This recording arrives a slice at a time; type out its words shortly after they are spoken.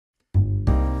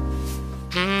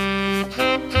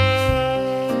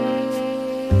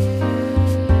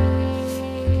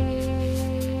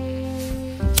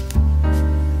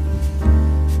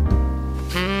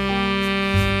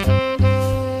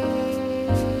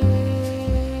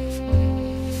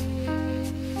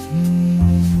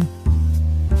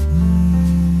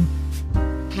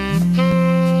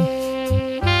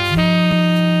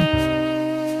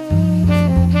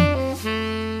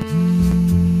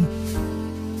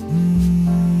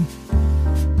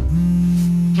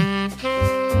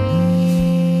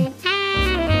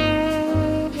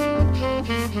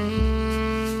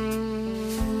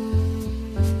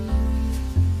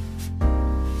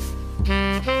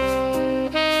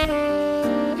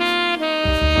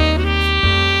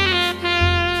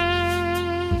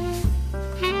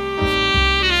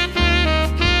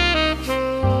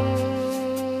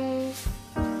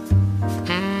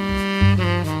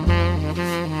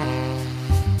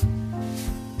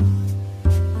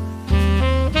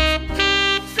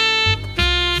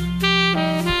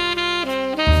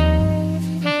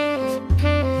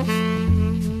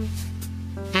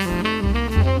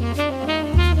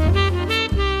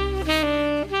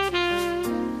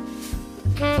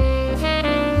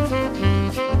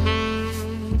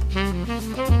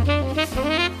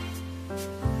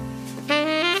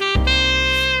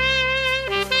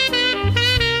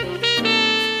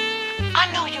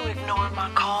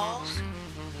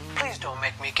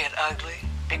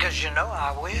Because you know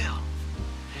I will.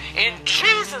 In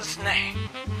Jesus' name,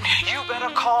 you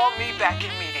better call me back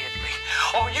immediately,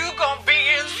 or you gonna be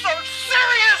in some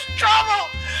serious trouble.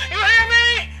 You hear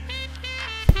me?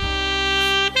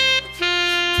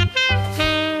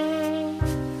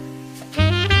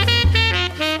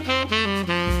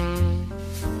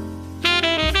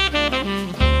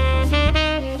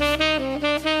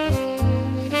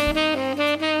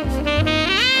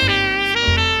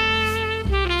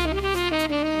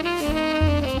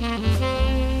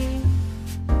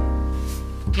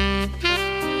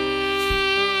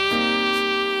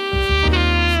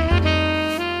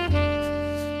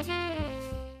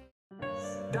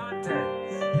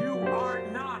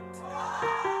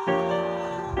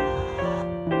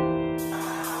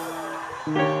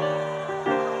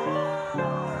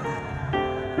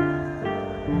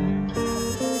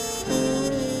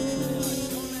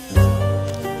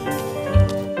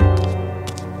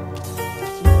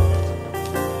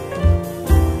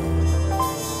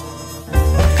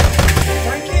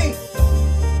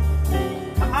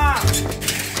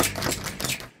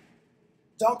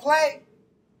 Don't play.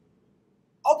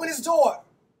 Open this door.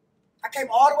 I came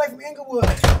all the way from Inglewood.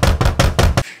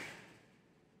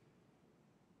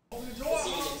 Open the door. The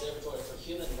Syrian Observatory for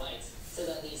Human Rights says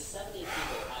at least 70 people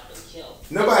have been killed.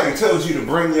 Nobody told you to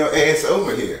bring your ass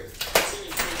over here.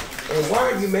 And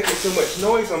why are you making so much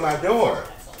noise on my door?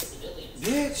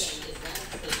 Bitch,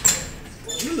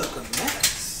 you look a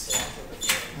mess.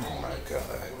 Oh my God.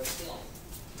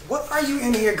 What are you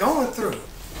in here going through?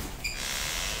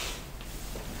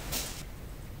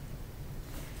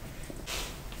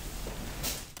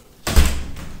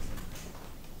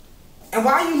 And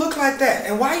why you look like that?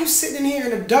 And why are you sitting in here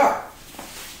in the dark?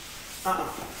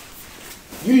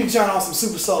 You need to turn on some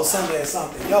Super Soul Sunday or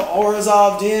something. Your aura's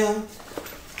all dim.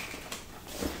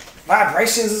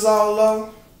 Vibrations is all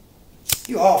low.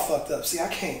 You all fucked up. See, I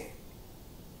can't.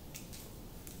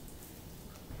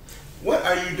 What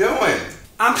are you doing?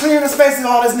 I'm clearing the space of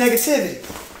all this negativity.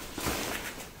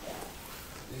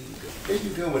 There you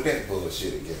go with that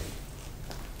bullshit again.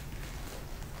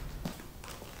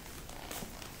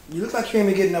 You look like you ain't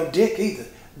been getting no dick either.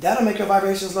 That'll make your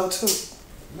vibrations low too.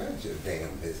 Mind your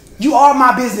damn business. You are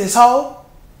my business, hoe.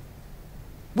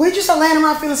 We're just laying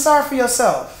around feeling sorry for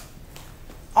yourself.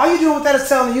 All you doing with that is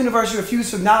telling the universe you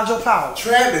refuse to acknowledge your power.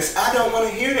 Travis, I don't want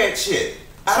to hear that shit.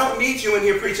 I don't need you in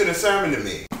here preaching a sermon to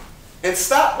me. And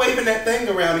stop waving that thing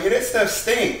around here. That stuff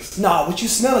stinks. Nah, what you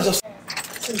smell is just...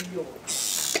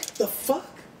 The fuck?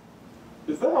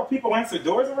 Is that how people answer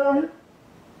doors around here?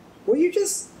 Were you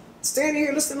just standing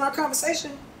here listening to our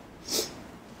conversation?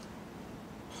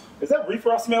 Is that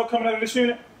reefer smell coming out of this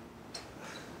unit?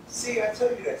 See, I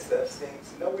told you that stuff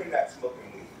stinks. No, we're not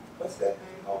smoking weed. What's that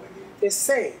thing called again? It's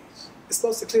sage. It's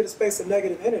supposed to clear the space of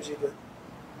negative energy, but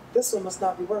this one must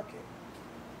not be working.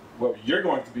 Well, you're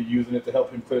going to be using it to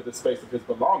help him clear the space of his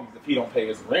belongings if he don't pay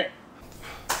his rent.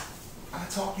 I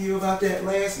talked to you about that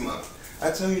last month. I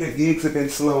told you the gigs have been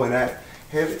slow and I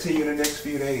have it to you in the next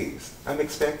few days. I'm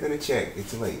expecting a check.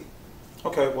 It's late.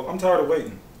 Okay, well, I'm tired of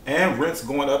waiting. And rent's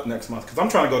going up next month because I'm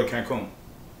trying to go to Cancun.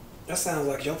 That sounds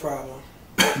like your problem.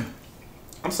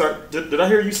 I'm sorry, did I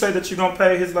hear you say that you don't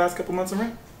pay his last couple months of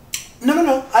rent?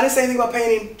 No. I didn't say anything about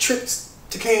paying any trips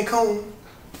To Cancun?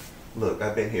 Look,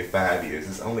 I've been here 5 years.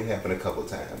 It's only happened a couple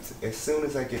times. As soon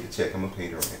as I get the check, I'm gonna pay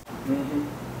the rent.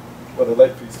 Well, the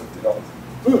late fee's $50.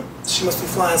 She must be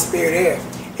flying Spirit Air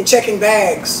and checking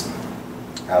bags.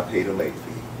 I'll pay the late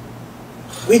fee.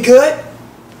 We good?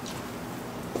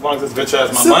 As long as this bitch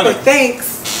has my Super, money.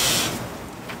 thanks.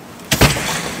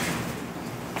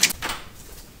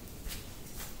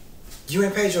 You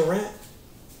ain't paid your rent?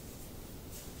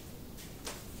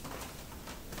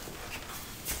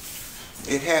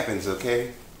 It happens,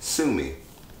 okay? Sue me.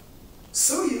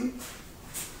 Sue you?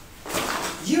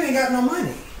 You ain't got no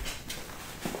money.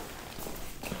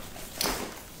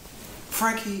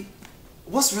 Frankie,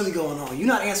 what's really going on? You're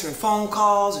not answering phone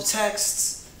calls or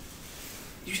texts.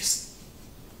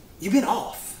 You've been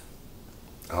off.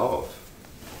 Off?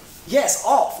 Yes,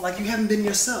 off, like you haven't been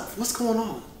yourself. What's going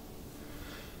on?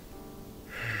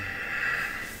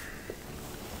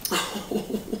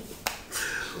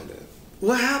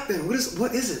 What happened?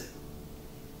 What is it?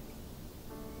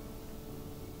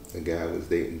 The guy was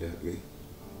dating Debbie.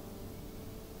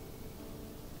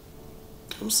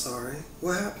 I'm sorry.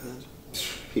 What happened?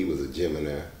 He was a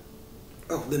Gemini.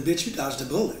 Oh, then bitch, you dodged a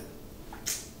bullet.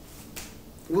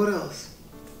 What else?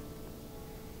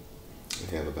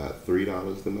 I have about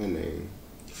 $3 to my name.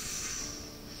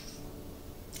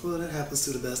 Well, that happens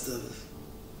to the best of us.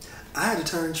 I had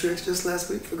to turn tricks just last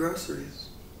week for groceries.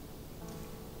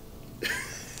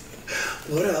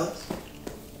 What else?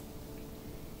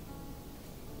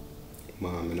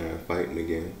 Mom and I are fighting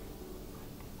again.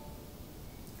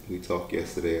 We talked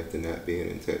yesterday after not being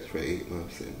in touch for 8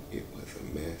 months, and it was a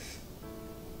mess.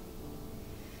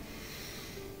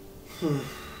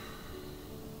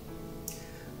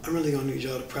 I'm really gonna need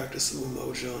y'all to practice some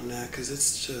emoji on that, because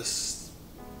it's just...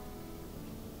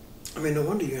 I mean, no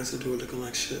wonder you answered the door looking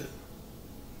like shit.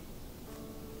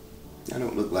 I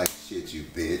don't look like shit, you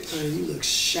bitch. I mean, you look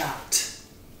shocked.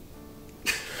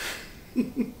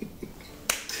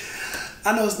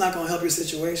 I know it's not gonna help your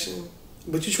situation,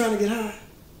 but you trying to get high.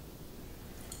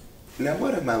 Now,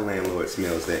 what if my landlord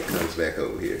smells that and comes back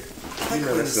over here? You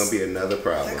know that's gonna be another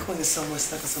problem. That queen is somewhere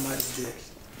stuck in somebody's dick.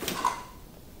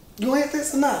 You ain't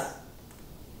this or not?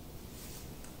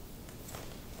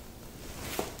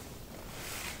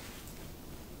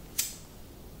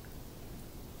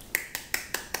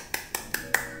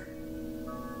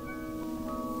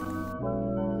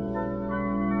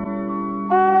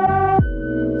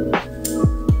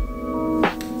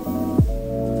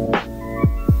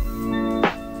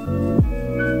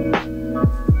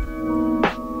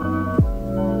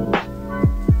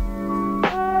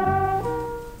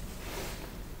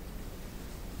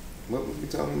 What were we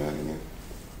talking about again?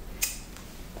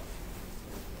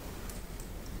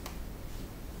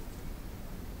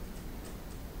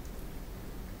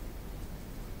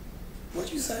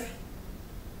 What'd you say?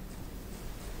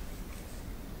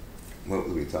 What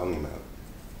were we talking about?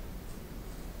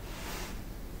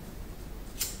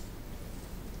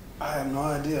 I have no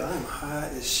idea. I'm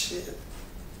high as shit.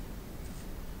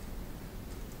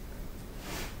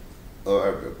 Oh, I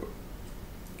remember.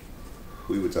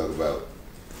 We were talking about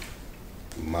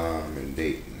mom and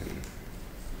dating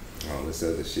and all this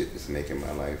other shit that's making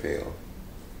my life hell.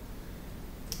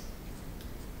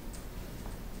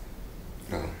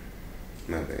 Oh,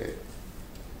 my bad.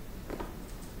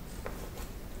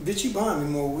 Bitch, you buying me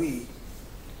more weed.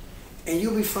 And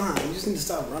you'll be fine. You just need to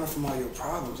stop running from all your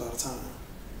problems all the time.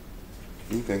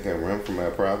 You think I run from my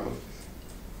problems?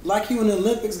 Like you in the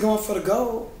Olympics going for the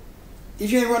gold. If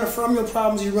you ain't running from your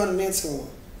problems, you're running into them.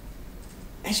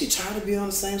 Ain't you tired of being on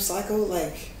the same cycle?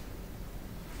 Like,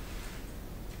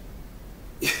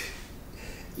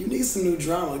 you need some new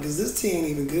drama, because this tea ain't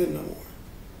even good no more.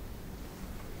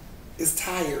 It's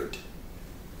tired.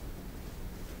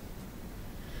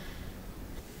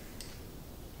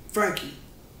 Frankie,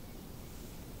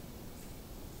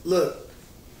 look,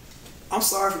 I'm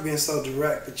sorry for being so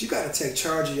direct, but you gotta take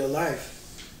charge of your life.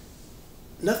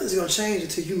 Nothing's gonna change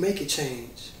until you make it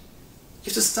change. You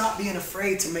have to stop being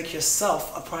afraid to make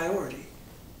yourself a priority.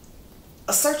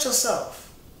 Assert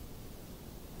yourself.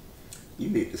 You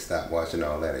need to stop watching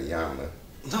all that Ayama.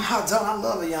 No, I don't. I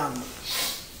love Ayama.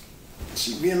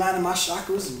 She realigning my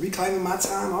chakras and reclaiming my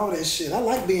time, all that shit. I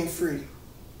like being free.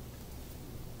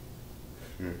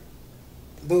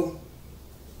 Boo,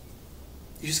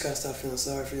 you just gotta stop feeling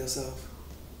sorry for yourself.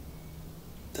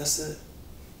 That's it.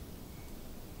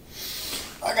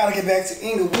 I gotta get back to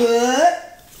Inglewood.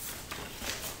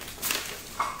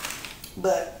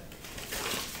 But,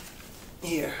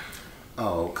 here.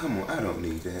 Oh, come on. I don't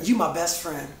need that. You my best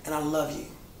friend, and I love you.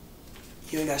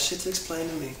 You ain't got shit to explain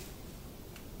to me.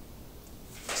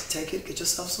 Just take it, get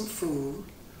yourself some food,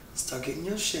 start getting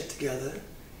your shit together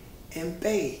and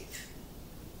bathe.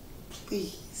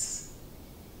 Please.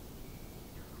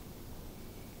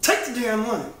 Take the damn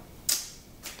money.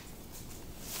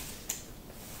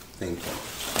 Thank you.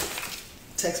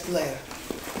 Text me later.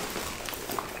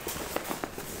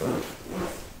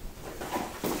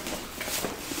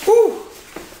 Whew.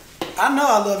 I know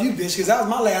I love you, bitch, because that was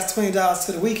my last $20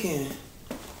 to the weekend.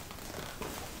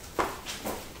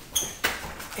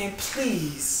 And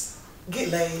please, get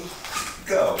laid.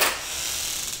 Go.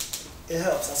 It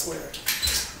helps, I swear.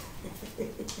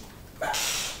 Bye.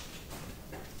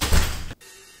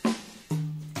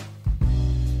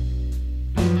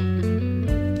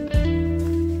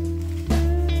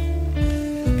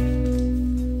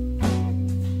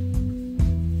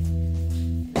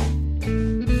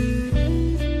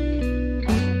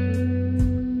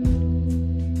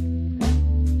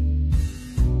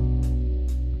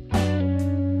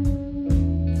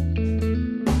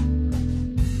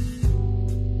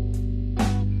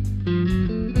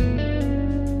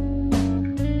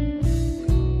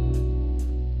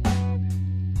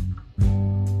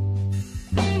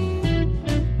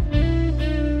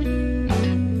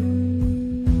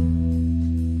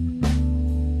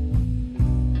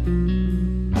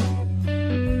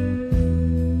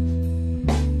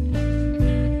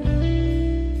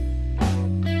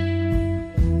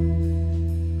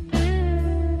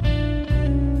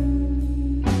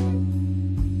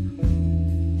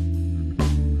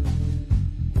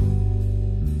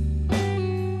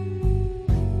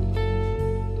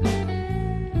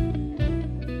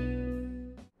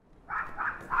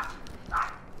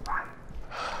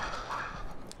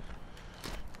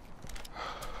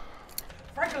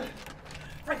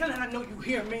 Franklin, I know you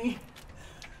hear me.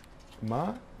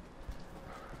 Ma?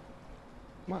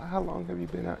 Ma, how long have you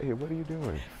been out here? What are you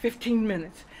doing? 15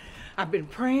 minutes. I've been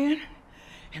praying,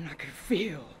 and I can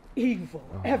feel evil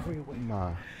everywhere.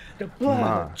 Ma. The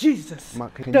blood of Jesus. Ma,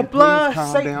 can the you blood please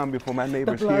calm Satan. down before my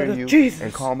neighbors The blood hear of you Jesus.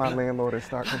 and call my landlord and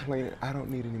start complaining? I don't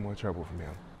need any more trouble from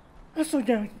him. So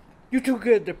now, you too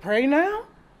good to pray now?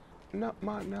 No,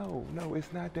 Ma, no,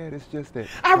 it's not that. It's just that.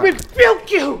 I rebuke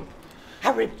you! I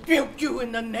rebuke you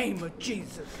in the name of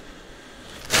Jesus.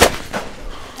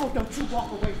 Oh, don't you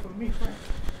walk away from me, Frank.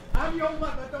 I'm your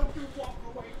mother. Don't you walk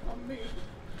away from me.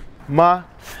 Ma,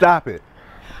 stop it.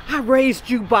 I raised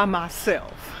you by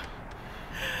myself.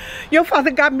 Your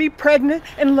father got me pregnant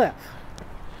and left.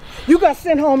 You got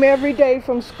sent home every day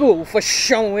from school for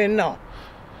showing up.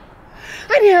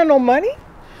 I didn't have no money.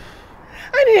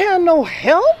 I didn't have no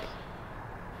help.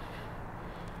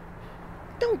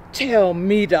 Don't tell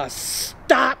me to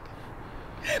stop.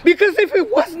 Because if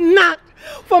it was not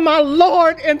for my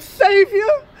Lord and Savior,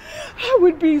 I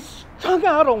would be strung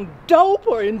out on dope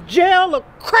or in jail or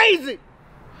crazy.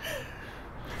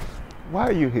 Why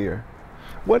are you here?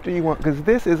 What do you want? Because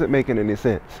this isn't making any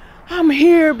sense. I'm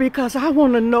here because I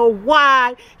want to know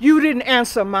why you didn't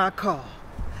answer my call.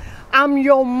 I'm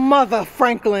your mother,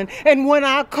 Franklin, and when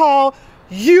I call,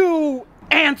 you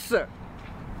answer.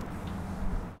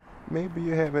 Maybe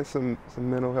you're having some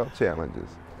mental health challenges.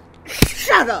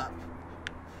 Shut up!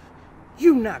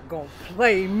 You not gonna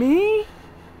play me.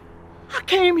 I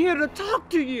came here to talk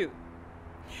to you.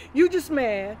 You just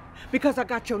mad because I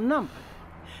got your number.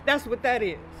 That's what that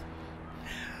is.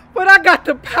 But I got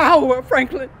the power,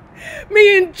 Franklin.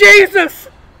 Me and Jesus.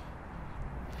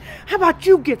 How about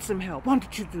you get some help? Why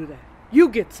don't you do that? You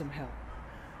get some help.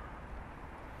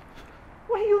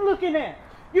 What are you looking at?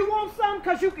 You want some?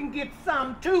 Because you can get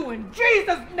some too in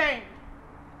Jesus' name.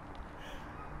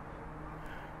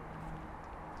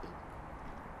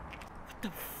 What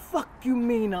the fuck you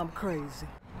mean I'm crazy?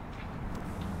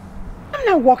 I'm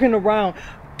not walking around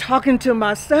talking to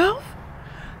myself.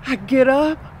 I get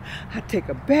up, I take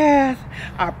a bath,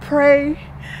 I pray,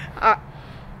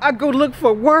 I go look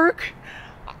for work.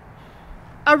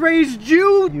 I raised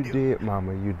you. You did,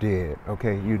 Mama, you did,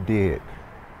 okay? You did.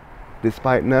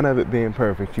 Despite none of it being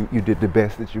perfect, you did the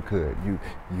best that you could.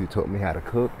 You taught me how to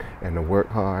cook and to work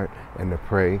hard and to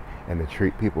pray and to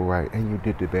treat people right, and you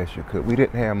did the best you could. We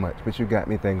didn't have much, but you got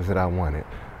me things that I wanted,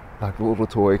 like the little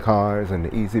toy cars and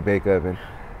the easy bake oven.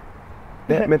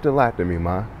 That meant a lot to me,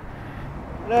 Ma.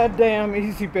 That damn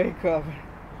easy bake oven.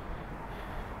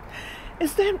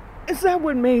 Is that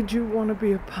what made you want to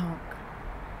be a punk?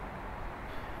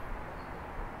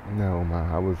 No,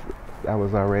 Ma, I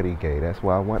was already gay. That's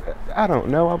why I don't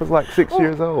know. I was like 6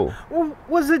 years old. Well,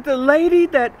 was it the lady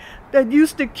that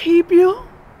used to keep you?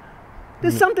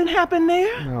 Did something happen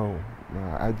there? No,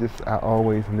 I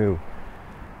always knew.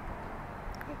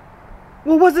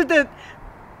 Well, was it that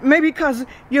maybe because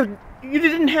you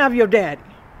didn't have your daddy?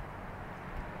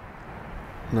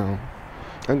 No.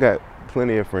 I got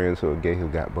plenty of friends who are gay who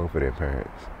got both of their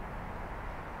parents.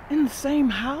 In the same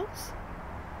house?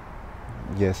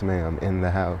 Yes, ma'am, in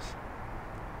the house.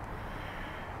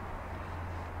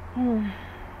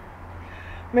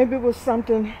 Maybe it was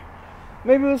something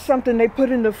they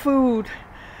put in the food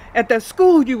at that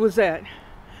school you was at.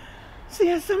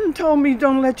 See, something told me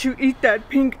don't let you eat that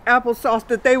pink applesauce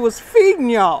that they was feeding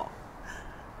y'all.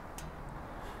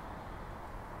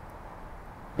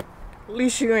 At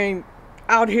least you ain't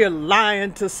out here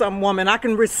lying to some woman. I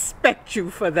can respect you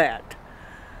for that.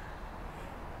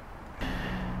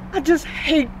 I just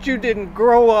hate you didn't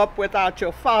grow up without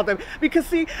your father, because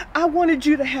see, I wanted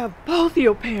you to have both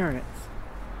your parents.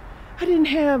 I didn't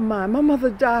have mine. My mother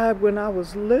died when I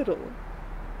was little.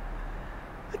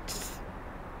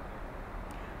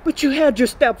 But you had your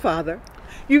stepfather.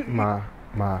 Ma,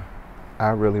 I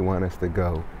really want us to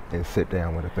go and sit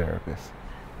down with a therapist.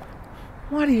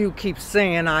 Why do you keep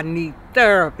saying I need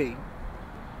therapy?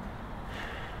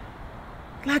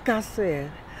 Like I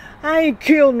said, I ain't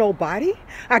killed nobody.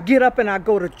 I get up and I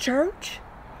go to church.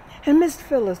 And Miss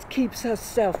Phyllis keeps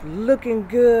herself looking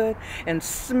good and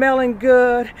smelling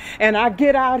good. And I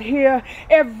get out here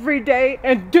every day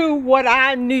and do what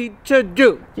I need to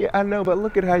do. Yeah, I know, but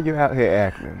look at how you're out here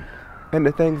acting. And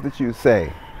the things that you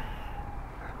say.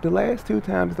 The last 2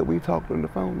 times that we talked on the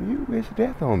phone, you wish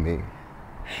death on me.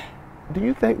 Do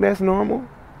you think that's normal?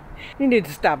 You need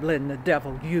to stop letting the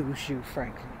devil use you,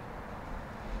 Frankie.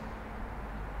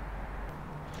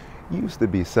 You used to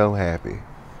be so happy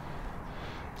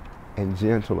and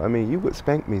gentle. I mean, you would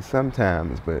spank me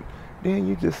sometimes, but then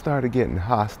you just started getting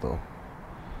hostile.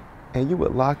 And you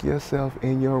would lock yourself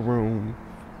in your room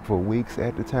for weeks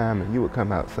at a time, and you would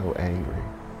come out so angry.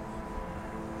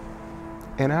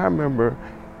 And I remember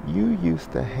you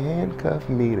used to handcuff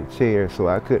me to chairs so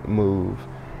I couldn't move,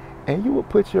 and you would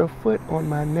put your foot on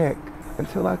my neck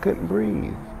until I couldn't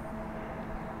breathe.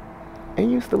 And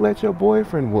you used to let your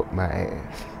boyfriend whoop my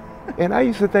ass. And I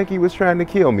used to think he was trying to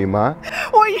kill me, Ma.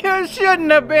 Well, you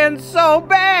shouldn't have been so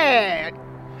bad.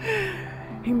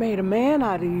 He made a man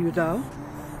out of you, though.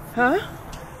 Huh?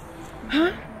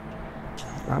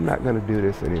 I'm not going to do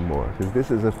this anymore, because this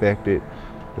has affected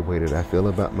the way that I feel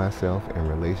about myself and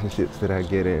relationships that I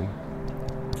get in.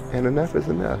 And enough is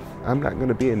enough. I'm not going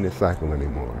to be in this cycle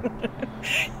anymore.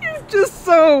 You're just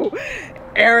so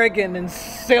arrogant and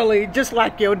silly, just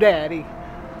like your daddy.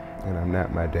 And I'm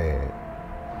not my dad.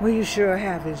 Well, you sure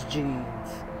have his genes.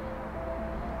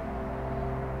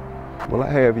 Well, I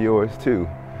have yours too.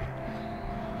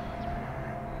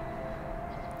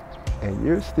 And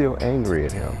you're still angry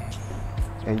at him.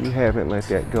 And you haven't let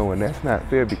that go, and that's not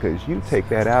fair because you take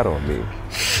that out on me.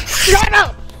 Shut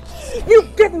up! You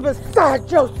getting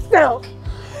beside yourself!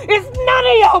 It's none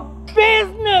of your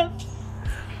business!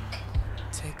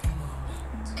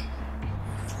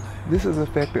 This has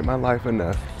affected my life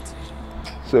enough.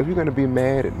 So if you're going to be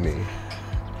mad at me,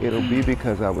 it'll be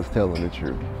because I was telling the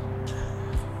truth.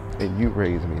 And you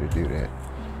raised me to do that.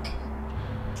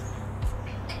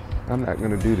 I'm not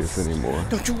going to do this anymore.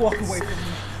 Don't you walk away from me.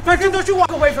 Franklin, don't you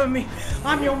walk away from me.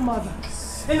 I'm your mother.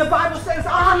 And the Bible says,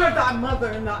 honor thy mother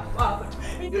and thy father.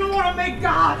 And you don't want to make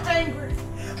God angry.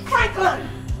 Franklin!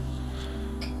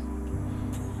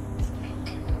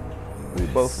 We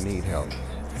both need help.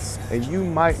 And you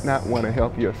might not want to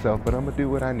help yourself, but I'm going to do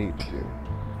what I need to do.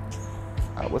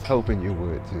 I was hoping you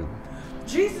would too.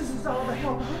 Jesus is all the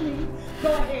help I need.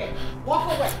 Go ahead,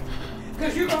 walk away.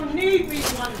 Because you're going to need me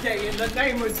one day in the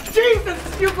name of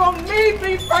Jesus. You're going to need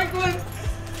me, Franklin.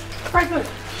 Franklin,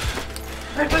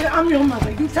 I'm your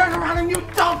mother. You turn around and you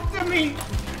talk to me.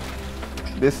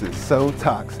 This is so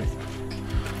toxic.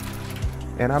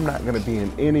 And I'm not going to be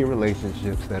in any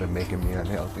relationships that are making me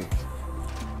unhealthy.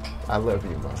 I love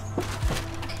you, Mom.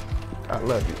 I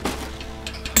love you.